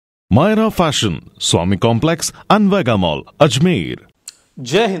Myra fashion, स्वामी complex, अनवेगा mall, Ajmer.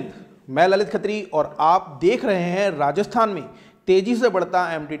 जय हिंद। मैं ललित खत्री और आप देख रहे हैं राजस्थान में तेजी से बढ़ता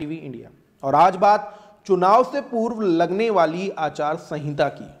MTTV इंडिया। और आज बात चुनाव से पूर्व लगने वाली आचार संहिता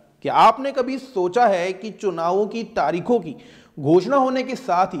की। क्या आपने कभी सोचा है कि चुनावों की तारीखों की घोषणा होने के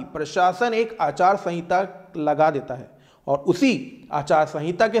साथ ही प्रशासन एक आचार संहिता लगा देता है और उसी आचार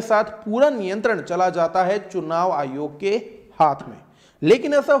संहिता के साथ पूरा नियंत्रण चला जाता है चुनाव आयोग के हाथ में।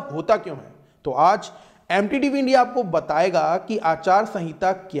 लेकिन ऐसा होता क्यों है? तो आज MTTV इंडिया आपको बताएगा कि आचार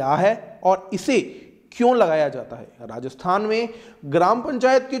संहिता क्या है और इसे क्यों लगाया जाता है। राजस्थान में ग्राम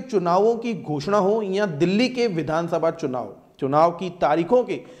पंचायत के चुनावों की घोषणा हो या दिल्ली के विधानसभा चुनाव की तारीखों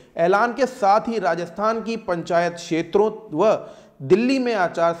के ऐलान के साथ ही राजस्थान की पंचायत क्षेत्रों व दिल्ली में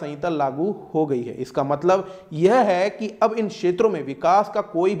आचार संहिता लागू हो गई है। इसका मतलब यह है कि अब इन क्षेत्रों में विकास का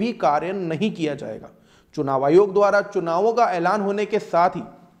कोई भी कार्य नहीं किया जाएगा। चुनाव आयोग द्वारा चुनावों का ऐलान होने के साथ ही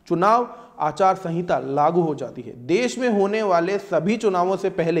चुनाव आचार संहिता लागू हो जाती है। देश में होने वाले सभी चुनावों से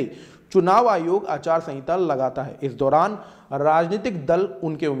पहले चुनाव आयोग आचार संहिता लगाता है। इस दौरान राजनीतिक दल,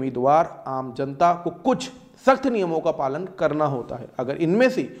 उनके उम्मीदवार, आम जनता को कुछ सख्त नियमों का पालन करना होता है। अगर इनमें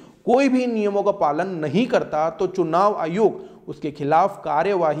से कोई भी नियमों का पालन नहीं करता तो चुनाव आयोग उसके खिलाफ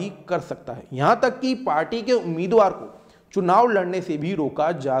कार्यवाही कर सकता है। यहां तक कि पार्टी के उम्मीदवार को चुनाव लड़ने से भी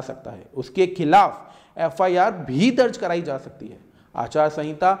रोका जा सकता है। उसके खिलाफ FIR भी दर्ज कराई जा सकती है। आचार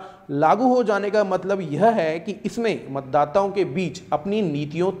संहिता लागू हो जाने का मतलब यह है कि इसमें मतदाताओं के बीच अपनी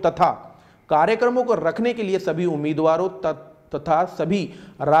नीतियों तथा कार्यक्रमों को रखने के लिए सभी उम्मीदवारों तथा सभी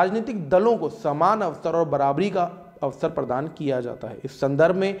राजनीतिक दलों को समान अवसर और बराबरी का अवसर प्रदान किया जाता है। इस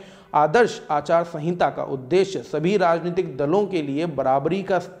संदर्भ में आदर्श आचार संहिता का उद्देश्य सभी राजनीतिक दलों के लिए बराबरी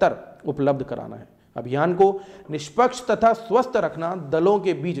का स्तर उपलब्ध कराना है। अभियान को निष्पक्ष तथा स्वस्थ रखना, दलों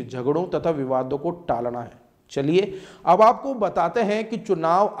के बीच झगड़ों तथा विवादों को टालना है। चलिए अब आपको बताते हैं कि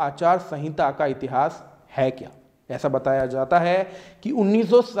चुनाव आचार संहिता का इतिहास है क्या। ऐसा बताया जाता है कि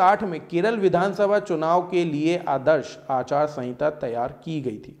 1960 में केरल विधानसभा चुनाव के लिए आदर्श आचार संहिता तैयार की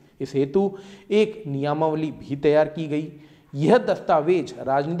गई थी। इस हेतु एक नियमावली भी तैयार की गई। यह दस्तावेज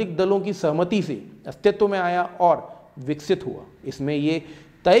राजनीतिक दलों की सहमति से अस्तित्व में आया और विकसित हुआ। इसमें यह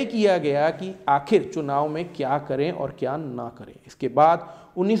तय किया गया कि आखिर चुनाव में क्या करें और क्या ना करें। इसके बाद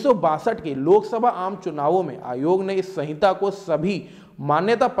 1962 के लोकसभा आम चुनावों में आयोग ने इस संहिता को सभी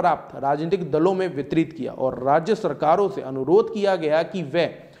मान्यता प्राप्त राजनीतिक दलों में वितरित किया और राज्य सरकारों से अनुरोध किया गया कि वे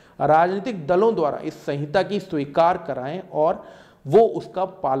राजनीतिक दलों द्वारा इस संहिता की स्वीकार कराएं और वो उसका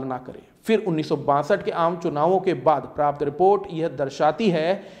पालना करें। फिर 1962 के आम चुनावों के बाद प्राप्त रिपोर्ट यह दर्शाती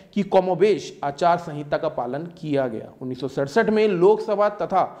है कि कमोबेश आचार संहिता का पालन किया गया। 1967 में लोकसभा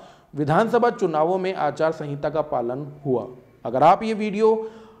तथा विधानसभा चुनावों में आचार संहिता का पालन हुआ। अगर आप ये वीडियो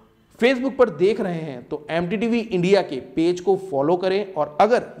फेसबुक पर देख रहे हैं तो MTTV इंडिया के पेज को फॉलो करें और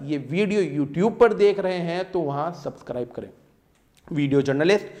अगर ये वीडियो यूट्यूब पर देख रहे हैं तो वहां सब्सक्राइब करें। वीडियो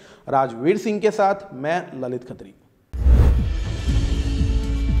जर्नलिस्ट राजवीर सिंह के साथ मैं ललित खत्री।